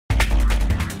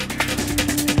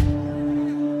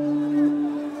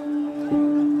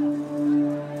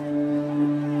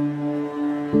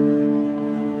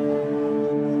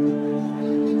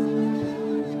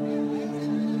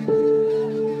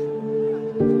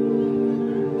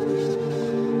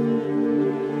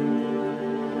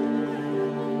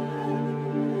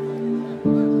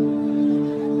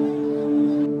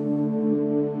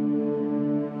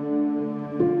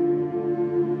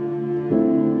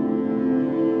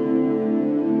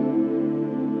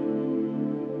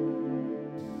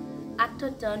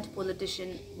actor turned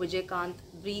politician Vijayakanth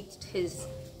breathed his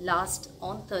last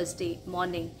on Thursday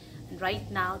morning, and right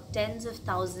now tens of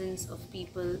thousands of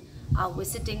people are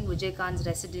visiting Vijayakanth's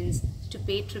residence to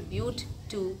pay tribute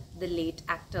to the late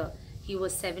actor. He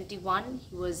was 71,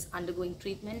 he was undergoing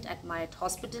treatment at Mayat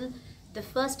Hospital. The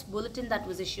first bulletin that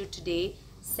was issued today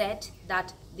said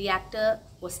that the actor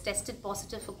was tested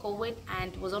positive for COVID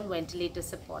and was on ventilator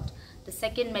support. The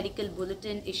second medical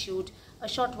bulletin issued a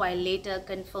short while later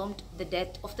confirmed the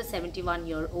death of the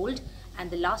 71-year-old,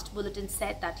 and the last bulletin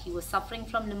said that he was suffering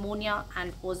from pneumonia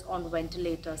and was on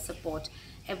ventilator support.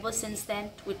 Ever since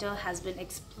then, Twitter has been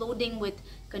exploding with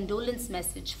condolence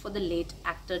message for the late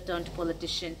actor turned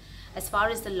politician. As far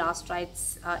as the last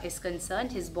rites is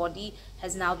concerned, his body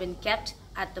has now been kept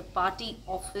at the party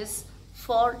office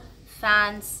for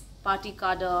fans, party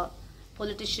cadre,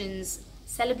 politicians,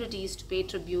 celebrities to pay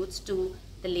tributes to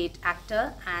the late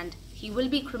actor, and he will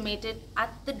be cremated at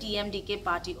the DMDK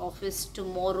party office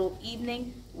tomorrow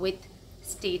evening with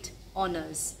state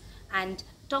honors. And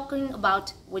talking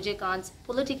about Vijayakanth's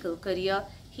political career,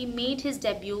 he made his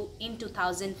debut in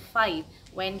 2005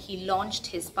 when he launched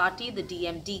his party, the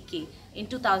DMDK. In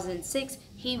 2006,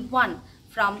 he won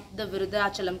from the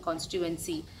Virudhachalam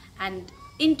constituency, and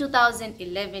in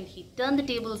 2011, he turned the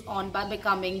tables on by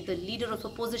becoming the leader of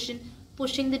opposition,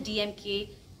 pushing the DMK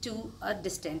to a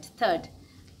distant third.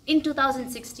 In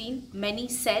 2016, many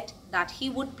said that he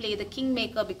would play the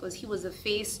kingmaker because he was the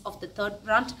face of the third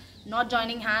front, not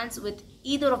joining hands with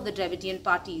either of the Dravidian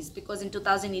parties, because in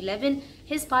 2011,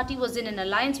 his party was in an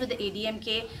alliance with the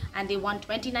AIADMK and they won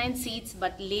 29 seats,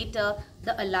 but later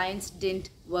the alliance didn't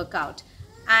work out.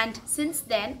 And since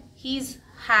then, he's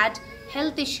had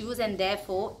health issues, and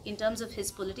therefore in terms of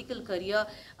his political career,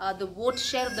 the vote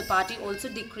share of the party also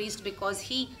decreased because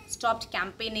he stopped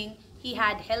campaigning. He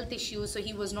had health issues, so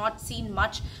he was not seen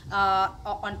much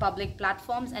on public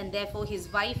platforms, and therefore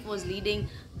his wife was leading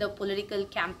the political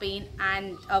campaign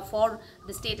and for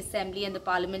the state assembly and the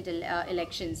parliament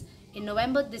elections. In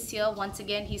November this year, once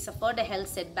again, he suffered a health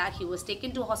setback. He was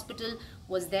taken to hospital,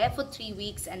 was there for 3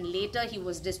 weeks, and later he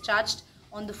was discharged.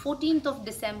 On the 14th of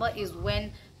December is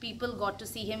when people got to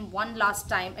see him one last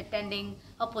time attending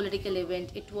a political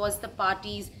event. It was the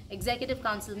party's executive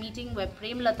council meeting where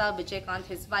Jayalalithaa Vijayakanth,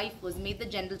 his wife, was made the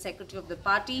general secretary of the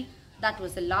party. That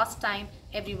was the last time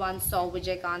everyone saw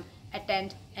Vijayakanth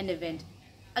attend an event.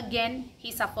 Again,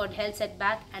 he suffered health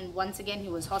setback, and once again he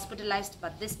was hospitalized,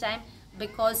 but this time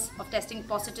because of testing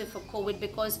positive for COVID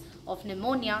because of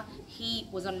pneumonia, he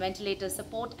was on ventilator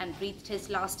support and breathed his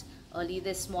last early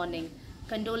this morning.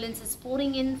 Condolences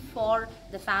pouring in for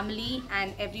the family,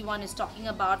 and everyone is talking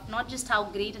about not just how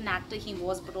great an actor he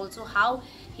was, but also how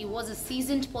he was a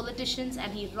seasoned politician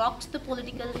and he rocked the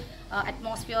political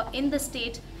atmosphere in the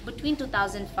state between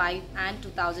 2005 and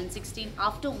 2016,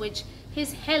 after which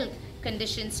his health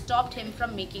condition stopped him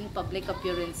from making public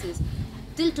appearances.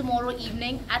 Till tomorrow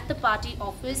evening at the party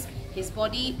office, his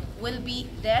body will be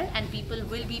there and people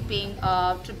will be paying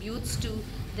tributes to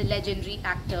the legendary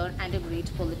actor and a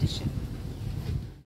great politician.